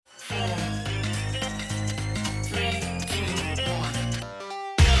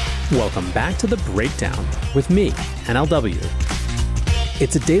Welcome back to The Breakdown with me, NLW.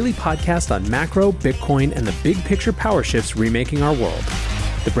 It's a daily podcast on macro, Bitcoin, and the big picture power shifts remaking our world.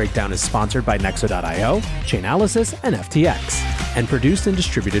 The Breakdown is sponsored by Nexo.io, Chainalysis, and FTX, and produced and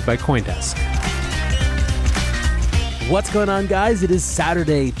distributed by CoinDesk. What's going on, guys? It is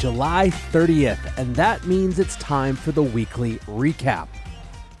Saturday, July 30th, and that means it's time for the weekly recap.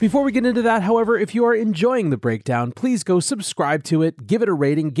 Before we get into that, however, if you are enjoying The Breakdown, please go subscribe to it, give it a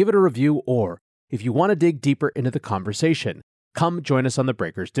rating, give it a review, or if you want to dig deeper into the conversation, come join us on the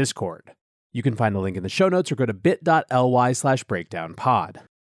Breakers Discord. You can find the link in the show notes or go to bit.ly/breakdownpod.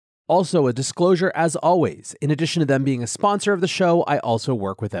 Also, a disclosure as always, in addition to them being a sponsor of the show, I also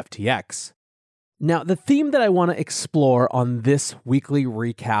work with FTX. Now, the theme that I want to explore on this weekly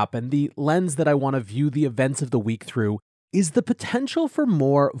recap and the lens that I want to view the events of the week through is the potential for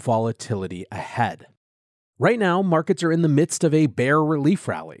more volatility ahead. Right now, markets are in the midst of a bear relief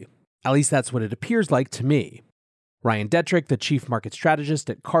rally. At least that's what it appears like to me. Ryan Detrick, the chief market strategist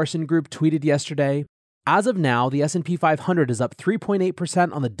at Carson Group, tweeted yesterday, "As of now, the S&P 500 is up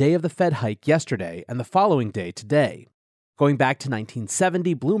 3.8% on the day of the Fed hike yesterday and the following day today. Going back to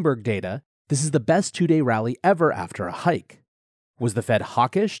 1970 Bloomberg data, this is the best two-day rally ever after a hike. Was the Fed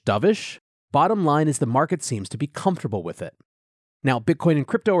hawkish, dovish? Bottom line is the market seems to be comfortable with it." Now, Bitcoin and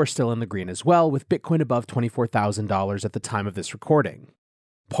crypto are still in the green as well, with Bitcoin above $24,000 at the time of this recording.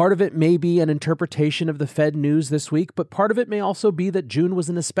 Part of it may be an interpretation of the Fed news this week, but part of it may also be that June was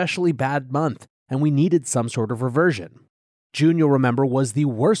an especially bad month, and we needed some sort of reversion. June, you'll remember, was the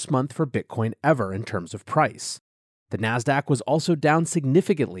worst month for Bitcoin ever in terms of price. The Nasdaq was also down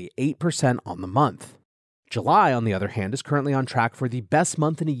significantly, 8% on the month. July, on the other hand, is currently on track for the best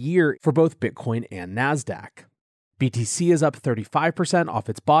month in a year for both Bitcoin and Nasdaq. BTC is up 35% off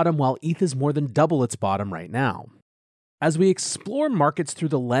its bottom, while ETH is more than double its bottom right now. As we explore markets through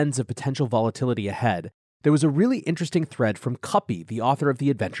the lens of potential volatility ahead, there was a really interesting thread from Cuppy, the author of the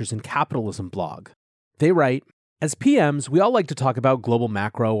Adventures in Capitalism blog. They write, "As PMs, we all like to talk about global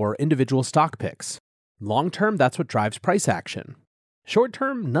macro or individual stock picks. Long term, that's what drives price action. Short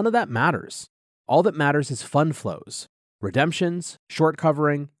term, none of that matters. All that matters is fund flows, redemptions, short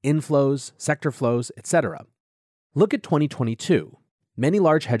covering, inflows, sector flows, etc. Look at 2022. Many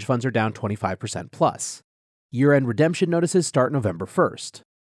large hedge funds are down 25% plus. Year-end redemption notices start November 1st.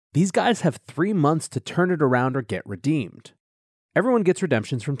 These guys have 3 months to turn it around or get redeemed. Everyone gets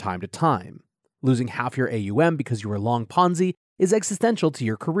redemptions from time to time. Losing half your AUM because you were long Ponzi is existential to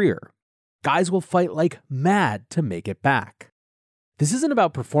your career. Guys will fight like mad to make it back. This isn't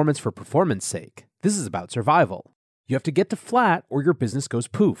about performance for performance sake. This is about survival. You have to get to flat or your business goes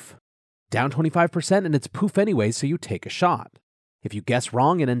poof. Down 25% and it's poof anyway, so you take a shot. If you guess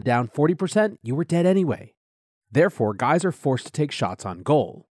wrong and end down 40%, you were dead anyway. Therefore, guys are forced to take shots on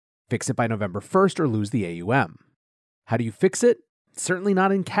goal. Fix it by November 1st or lose the AUM. How do you fix it? Certainly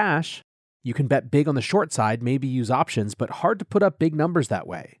not in cash. You can bet big on the short side, maybe use options, but hard to put up big numbers that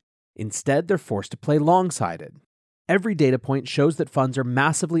way. Instead, they're forced to play long-sided. Every data point shows that funds are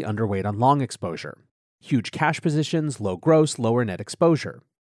massively underweight on long exposure. Huge cash positions, low gross, lower net exposure.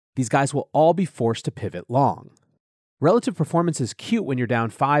 These guys will all be forced to pivot long. Relative performance is cute when you're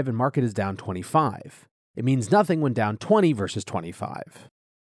down 5 and market is down 25. It means nothing when down 20 versus 25.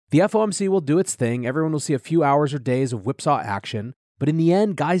 The FOMC will do its thing, everyone will see a few hours or days of whipsaw action, but in the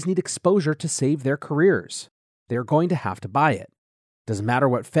end, guys need exposure to save their careers. They are going to have to buy it. Doesn't matter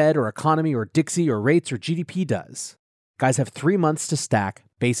what Fed or economy or Dixie or rates or GDP does. Guys have 3 months to stack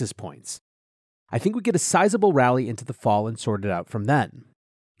basis points. I think we get a sizable rally into the fall and sort it out from then.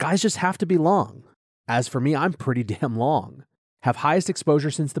 Guys just have to be long. As for me, I'm pretty damn long. Have highest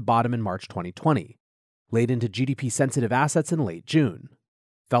exposure since the bottom in March 2020. Laid into GDP-sensitive assets in late June.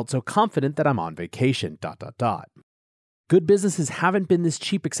 Felt so confident that I'm on vacation, ... Good businesses haven't been this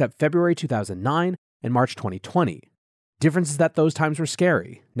cheap except February 2009 and March 2020. Difference is that those times were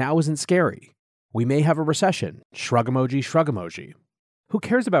scary. Now isn't scary. We may have a recession. Shrug emoji, shrug emoji. Who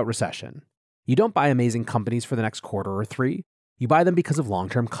cares about recession? You don't buy amazing companies for the next quarter or 3. You buy them because of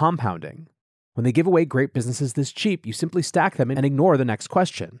long-term compounding. When they give away great businesses this cheap, you simply stack them and ignore the next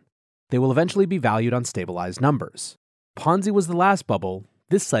question. They will eventually be valued on stabilized numbers. Ponzi was the last bubble.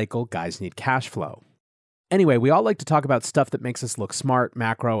 This cycle, guys need cash flow. Anyway, we all like to talk about stuff that makes us look smart,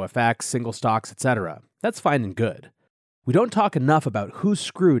 macro, FX, single stocks, etc. That's fine and good. We don't talk enough about who's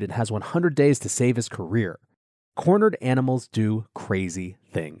screwed and has 100 days to save his career. Cornered animals do crazy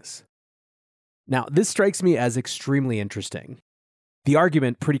things. Now, this strikes me as extremely interesting. The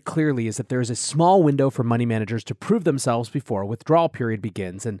argument pretty clearly is that there is a small window for money managers to prove themselves before a withdrawal period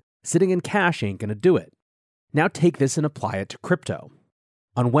begins, and sitting in cash ain't going to do it. Now take this and apply it to crypto.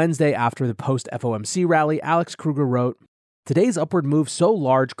 On Wednesday, after the post-FOMC rally, Alex Kruger wrote, "Today's upward move so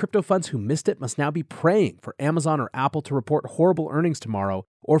large, crypto funds who missed it must now be praying for Amazon or Apple to report horrible earnings tomorrow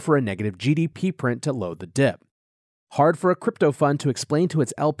or for a negative GDP print to load the dip. Hard for a crypto fund to explain to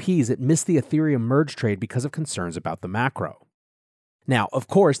its LPs it missed the Ethereum merge trade because of concerns about the macro." Now, of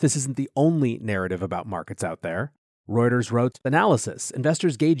course, this isn't the only narrative about markets out there. Reuters wrote, "Analysis.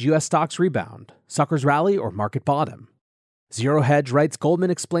 Investors gauge U.S. stocks rebound. Suckers rally or market bottom." Zero Hedge writes,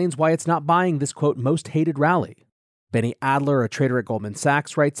 "Goldman explains why it's not buying this, quote, most hated rally." Benny Adler, a trader at Goldman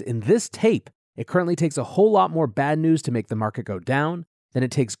Sachs, writes, "In this tape, it currently takes a whole lot more bad news to make the market go down than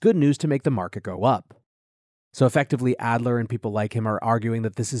it takes good news to make the market go up." So effectively, Adler and people like him are arguing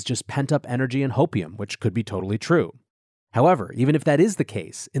that this is just pent-up energy and hopium, which could be totally true. However, even if that is the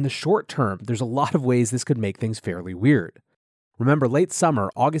case, in the short term, there's a lot of ways this could make things fairly weird. Remember, late summer,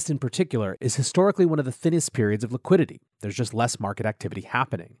 August in particular, is historically one of the thinnest periods of liquidity. There's just less market activity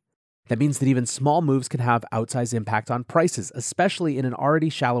happening. That means that even small moves can have outsized impact on prices, especially in an already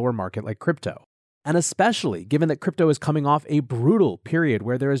shallower market like crypto. And especially given that crypto is coming off a brutal period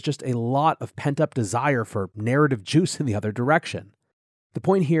where there is just a lot of pent-up desire for narrative juice in the other direction. The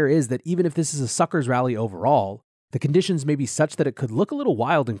point here is that even if this is a sucker's rally overall, the conditions may be such that it could look a little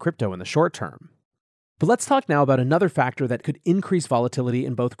wild in crypto in the short term. But let's talk now about another factor that could increase volatility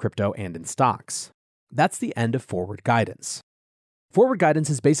in both crypto and in stocks. That's the end of forward guidance. Forward guidance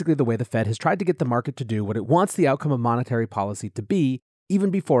is basically the way the Fed has tried to get the market to do what it wants the outcome of monetary policy to be, even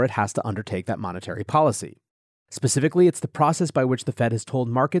before it has to undertake that monetary policy. Specifically, it's the process by which the Fed has told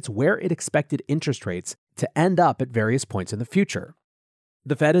markets where it expected interest rates to end up at various points in the future.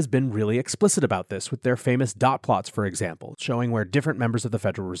 The Fed has been really explicit about this with their famous dot plots, for example, showing where different members of the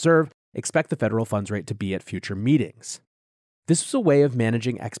Federal Reserve expect the federal funds rate to be at future meetings. This was a way of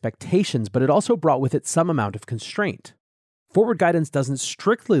managing expectations, but it also brought with it some amount of constraint. Forward guidance doesn't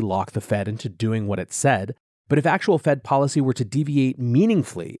strictly lock the Fed into doing what it said, but if actual Fed policy were to deviate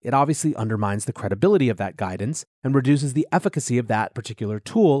meaningfully, it obviously undermines the credibility of that guidance and reduces the efficacy of that particular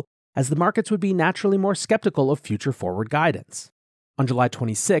tool, as the markets would be naturally more skeptical of future forward guidance. On July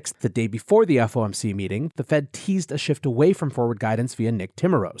 26th, the day before the FOMC meeting, the Fed teased a shift away from forward guidance via Nick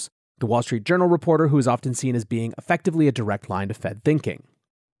Timiraos, the Wall Street Journal reporter who is often seen as being effectively a direct line to Fed thinking.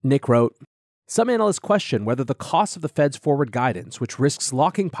 Nick wrote, "Some analysts question whether the cost of the Fed's forward guidance, which risks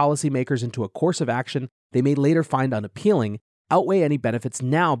locking policymakers into a course of action they may later find unappealing, outweigh any benefits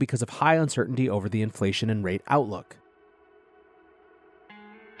now because of high uncertainty over the inflation and rate outlook."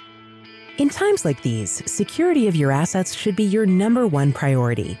 In times like these, security of your assets should be your number one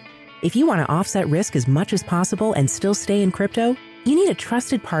priority. If you want to offset risk as much as possible and still stay in crypto, you need a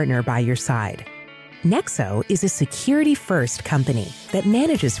trusted partner by your side. Nexo is a security-first company that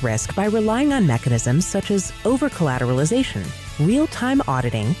manages risk by relying on mechanisms such as over-collateralization, real-time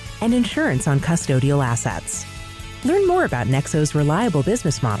auditing, and insurance on custodial assets. Learn more about Nexo's reliable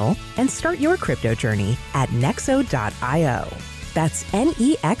business model and start your crypto journey at nexo.io. That's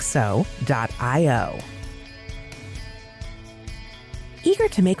nexo.io. Eager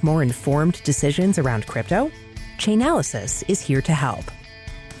to make more informed decisions around crypto? Chainalysis is here to help.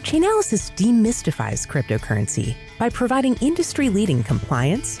 Chainalysis demystifies cryptocurrency by providing industry-leading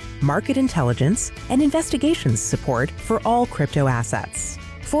compliance, market intelligence, and investigations support for all crypto assets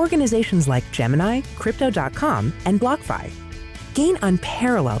for organizations like Gemini, Crypto.com, and BlockFi. Gain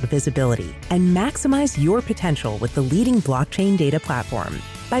unparalleled visibility and maximize your potential with the leading blockchain data platform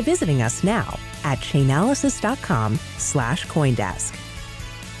by visiting us now at chainalysis.com/Coindesk.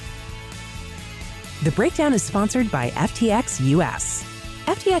 The breakdown is sponsored by FTX US.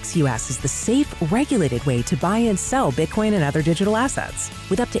 FTX US is the safe, regulated way to buy and sell Bitcoin and other digital assets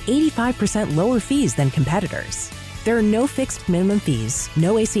with up to 85% lower fees than competitors. There are no fixed minimum fees,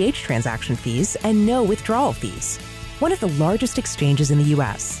 no ACH transaction fees, and no withdrawal fees. One of the largest exchanges in the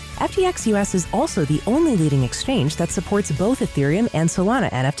US, FTX US is also the only leading exchange that supports both Ethereum and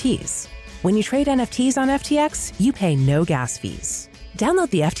Solana NFTs. When you trade NFTs on FTX, you pay no gas fees. Download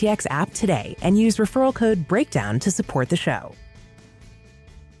the FTX app today and use referral code BREAKDOWN to support the show.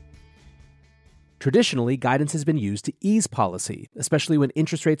 Traditionally, guidance has been used to ease policy, especially when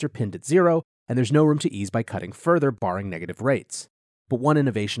interest rates are pinned at zero and there's no room to ease by cutting further, barring negative rates. But one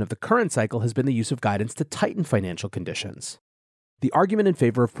innovation of the current cycle has been the use of guidance to tighten financial conditions. The argument in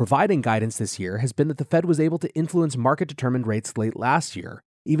favor of providing guidance this year has been that the Fed was able to influence market-determined rates late last year,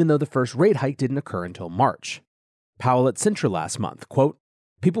 even though the first rate hike didn't occur until March. Powell at Sintra last month, quote,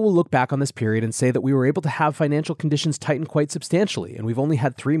 "People will look back on this period and say that we were able to have financial conditions tighten quite substantially, and we've only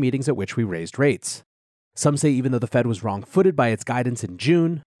had 3 meetings at which we raised rates. Some say even though the Fed was wrong-footed by its guidance in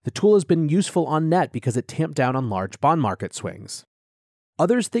June, the tool has been useful on net because it tamped down on large bond market swings."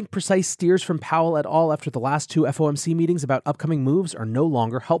 Others think precise steers from Powell et al. After the last two FOMC meetings about upcoming moves are no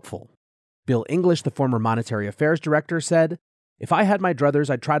longer helpful. Bill English, the former Monetary Affairs Director, said, "If I had my druthers,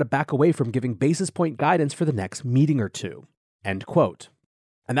 I'd try to back away from giving basis point guidance for the next meeting or two." End quote.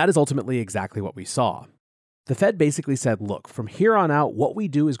 And that is ultimately exactly what we saw. The Fed basically said, look, from here on out, what we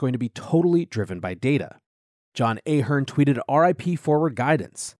do is going to be totally driven by data. John Ahern tweeted, "RIP forward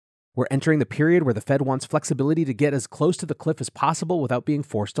guidance. We're entering the period where the Fed wants flexibility to get as close to the cliff as possible without being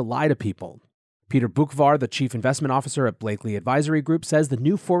forced to lie to people." Peter Bukvar, the chief investment officer at Blakely Advisory Group, says the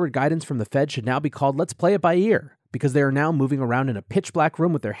new forward guidance from the Fed should now be called "let's play it by ear," because they are now moving around in a pitch black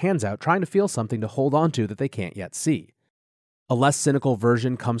room with their hands out trying to feel something to hold on to that they can't yet see. A less cynical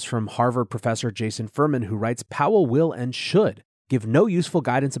version comes from Harvard professor Jason Furman, who writes, Powell will and should give no useful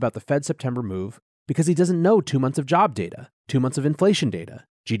guidance about the Fed's September move because he doesn't know 2 months of job data, 2 months of inflation data,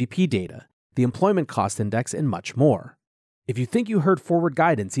 GDP data, the employment cost index, and much more. If you think you heard forward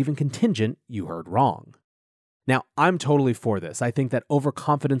guidance, even contingent, you heard wrong. Now, I'm totally for this. I think that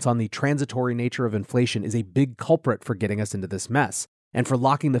overconfidence on the transitory nature of inflation is a big culprit for getting us into this mess and for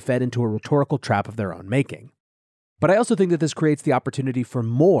locking the Fed into a rhetorical trap of their own making. But I also think that this creates the opportunity for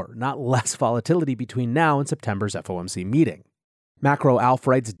more, not less, volatility between now and September's FOMC meeting. Macro Alf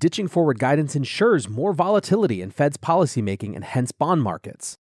writes, ditching forward guidance ensures more volatility in Fed's policymaking and hence bond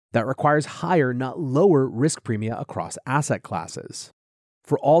markets. That requires higher, not lower, risk premia across asset classes.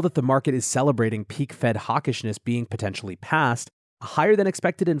 For all that the market is celebrating peak Fed hawkishness being potentially past, a higher than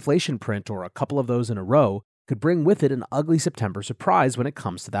expected inflation print or a couple of those in a row could bring with it an ugly September surprise when it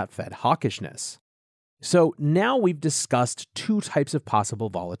comes to that Fed hawkishness. So now we've discussed two types of possible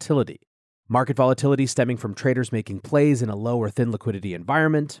volatility. Market volatility stemming from traders making plays in a low or thin liquidity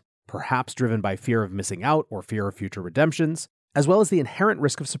environment, perhaps driven by fear of missing out or fear of future redemptions, as well as the inherent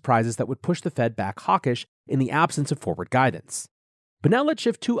risk of surprises that would push the Fed back hawkish in the absence of forward guidance. But now let's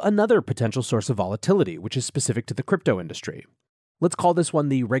shift to another potential source of volatility, which is specific to the crypto industry. Let's call this one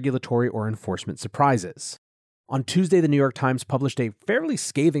the regulatory or enforcement surprises. On Tuesday, the New York Times published a fairly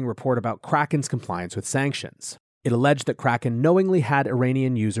scathing report about Kraken's compliance with sanctions. It alleged that Kraken knowingly had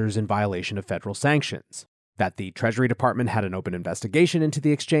Iranian users in violation of federal sanctions, that the Treasury Department had an open investigation into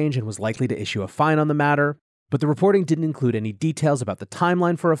the exchange and was likely to issue a fine on the matter, but the reporting didn't include any details about the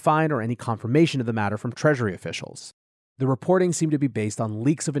timeline for a fine or any confirmation of the matter from Treasury officials. The reporting seemed to be based on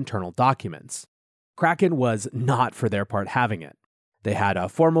leaks of internal documents. Kraken was not, for their part, having it. They had a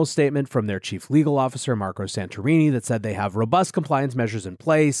formal statement from their chief legal officer, Marco Santorini, that said they have robust compliance measures in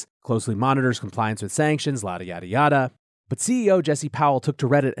place, closely monitors compliance with sanctions, yada yada yada. But CEO Jesse Powell took to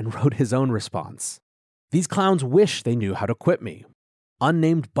Reddit and wrote his own response. "These clowns wish they knew how to quit me.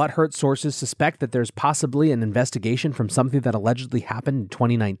 Unnamed butthurt sources suspect that there's possibly an investigation from something that allegedly happened in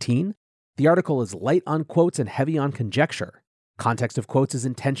 2019. The article is light on quotes and heavy on conjecture. Context of quotes is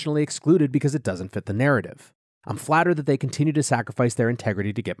intentionally excluded because it doesn't fit the narrative. I'm flattered that they continue to sacrifice their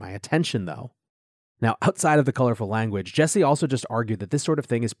integrity to get my attention, though." Now, outside of the colorful language, Jesse also just argued that this sort of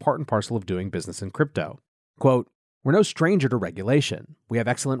thing is part and parcel of doing business in crypto. Quote, "We're no stranger to regulation. We have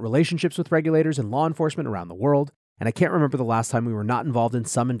excellent relationships with regulators and law enforcement around the world, and I can't remember the last time we were not involved in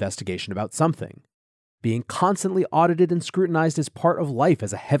some investigation about something. Being constantly audited and scrutinized is part of life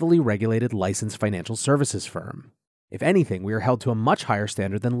as a heavily regulated licensed financial services firm. If anything, we are held to a much higher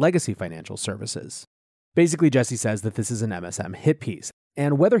standard than legacy financial services." Basically, Jesse says that this is an MSM hit piece,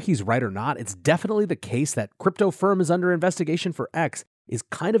 and whether he's right or not, it's definitely the case that crypto firm is under investigation for X is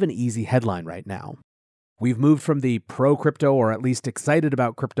kind of an easy headline right now. We've moved from the pro-crypto or at least excited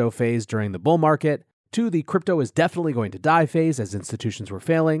about crypto phase during the bull market to the crypto is definitely going to die phase as institutions were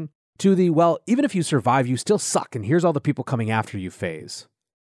failing, to the, well, even if you survive, you still suck and here's all the people coming after you phase.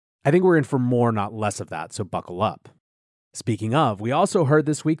 I think we're in for more, not less of that, so buckle up. Speaking of, we also heard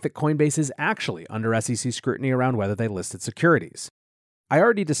this week that Coinbase is actually under SEC scrutiny around whether they listed securities. I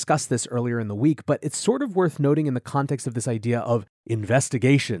already discussed this earlier in the week, but it's sort of worth noting in the context of this idea of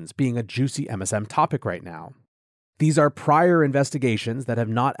investigations being a juicy MSM topic right now. These are prior investigations that have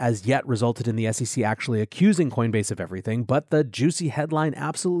not as yet resulted in the SEC actually accusing Coinbase of everything, but the juicy headline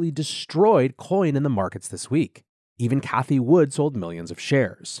absolutely destroyed coin in the markets this week. Even Cathie Wood sold millions of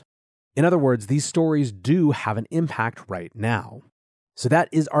shares. In other words, these stories do have an impact right now. So that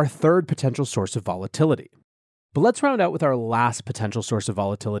is our third potential source of volatility. But let's round out with our last potential source of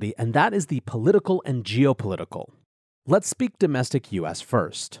volatility, and that is the political and geopolitical. Let's speak domestic US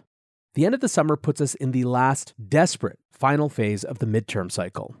first. The end of the summer puts us in the last desperate final phase of the midterm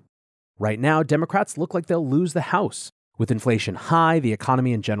cycle. Right now, Democrats look like they'll lose the House. With inflation high, the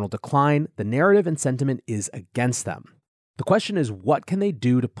economy in general decline, the narrative and sentiment is against them. The question is, what can they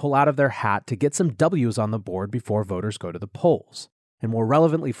do to pull out of their hat to get some W's on the board before voters go to the polls? And more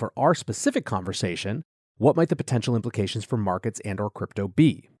relevantly for our specific conversation, what might the potential implications for markets and/or crypto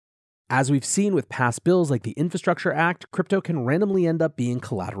be? As we've seen with past bills like the Infrastructure Act, crypto can randomly end up being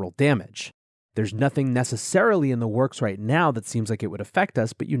collateral damage. There's nothing necessarily in the works right now that seems like it would affect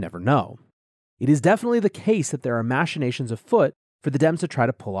us, but you never know. It is definitely the case that there are machinations afoot for the Dems to try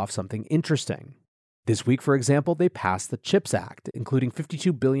to pull off something interesting. This week, for example, they passed the CHIPS Act, including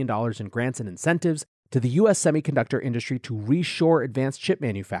 $52 billion in grants and incentives to the U.S. semiconductor industry to reshore advanced chip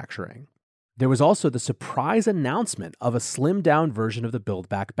manufacturing. There was also the surprise announcement of a slimmed-down version of the Build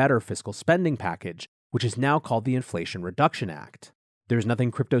Back Better fiscal spending package, which is now called the Inflation Reduction Act. There's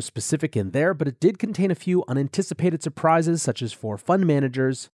nothing crypto-specific in there, but it did contain a few unanticipated surprises, such as for fund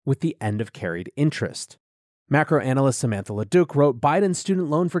managers with the end of carried interest. Macro analyst Samantha Leduc wrote, Biden's student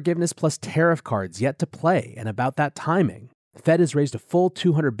loan forgiveness plus tariff cards yet to play, and about that timing. The Fed has raised a full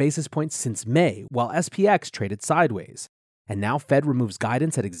 200 basis points since May, while SPX traded sideways. And now Fed removes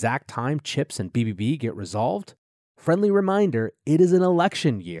guidance at exact time CHIPS and BBB get resolved? Friendly reminder, it is an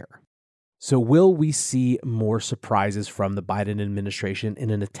election year. So will we see more surprises from the Biden administration in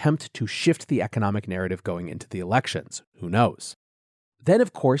an attempt to shift the economic narrative going into the elections? Who knows? Then,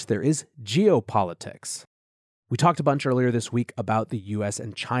 of course, there is geopolitics. We talked a bunch earlier this week about the US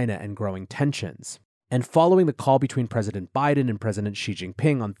and China and growing tensions. And following the call between President Biden and President Xi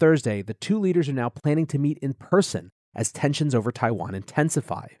Jinping on Thursday, the two leaders are now planning to meet in person as tensions over Taiwan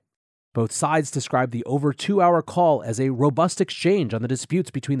intensify. Both sides described the over 2-hour call as a robust exchange on the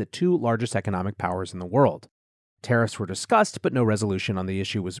disputes between the two largest economic powers in the world. Tariffs were discussed, but no resolution on the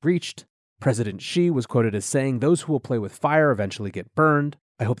issue was reached. President Xi was quoted as saying, "Those who will play with fire eventually get burned.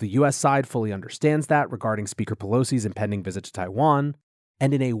 I hope the U.S. side fully understands that," regarding Speaker Pelosi's impending visit to Taiwan.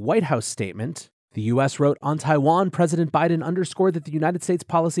 And in a White House statement, the U.S. wrote, "On Taiwan, President Biden underscored that the United States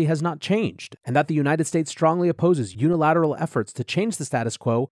policy has not changed, and that the United States strongly opposes unilateral efforts to change the status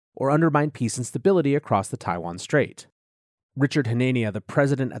quo or undermine peace and stability across the Taiwan Strait." Richard Hanania, the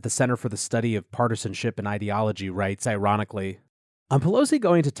president at the Center for the Study of Partisanship and Ideology, writes, ironically, "On Pelosi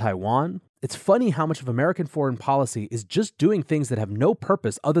going to Taiwan, it's funny how much of American foreign policy is just doing things that have no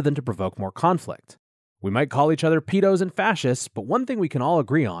purpose other than to provoke more conflict. We might call each other pedos and fascists, but one thing we can all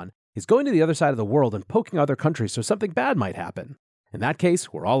agree on is going to the other side of the world and poking other countries so something bad might happen. In that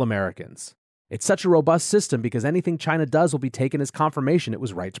case, we're all Americans. It's such a robust system because anything China does will be taken as confirmation it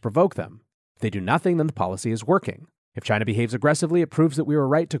was right to provoke them. If they do nothing, then the policy is working. If China behaves aggressively, it proves that we were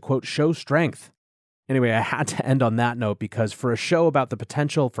right to, quote, show strength." Anyway, I had to end on that note because for a show about the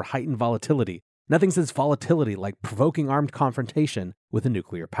potential for heightened volatility, nothing says volatility like provoking armed confrontation with a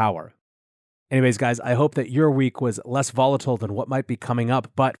nuclear power. Anyways, guys, I hope that your week was less volatile than what might be coming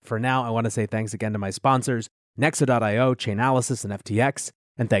up. But for now, I want to say thanks again to my sponsors, Nexo.io, Chainalysis, and FTX.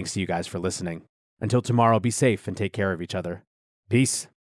 And thanks to you guys for listening. Until tomorrow, be safe and take care of each other. Peace.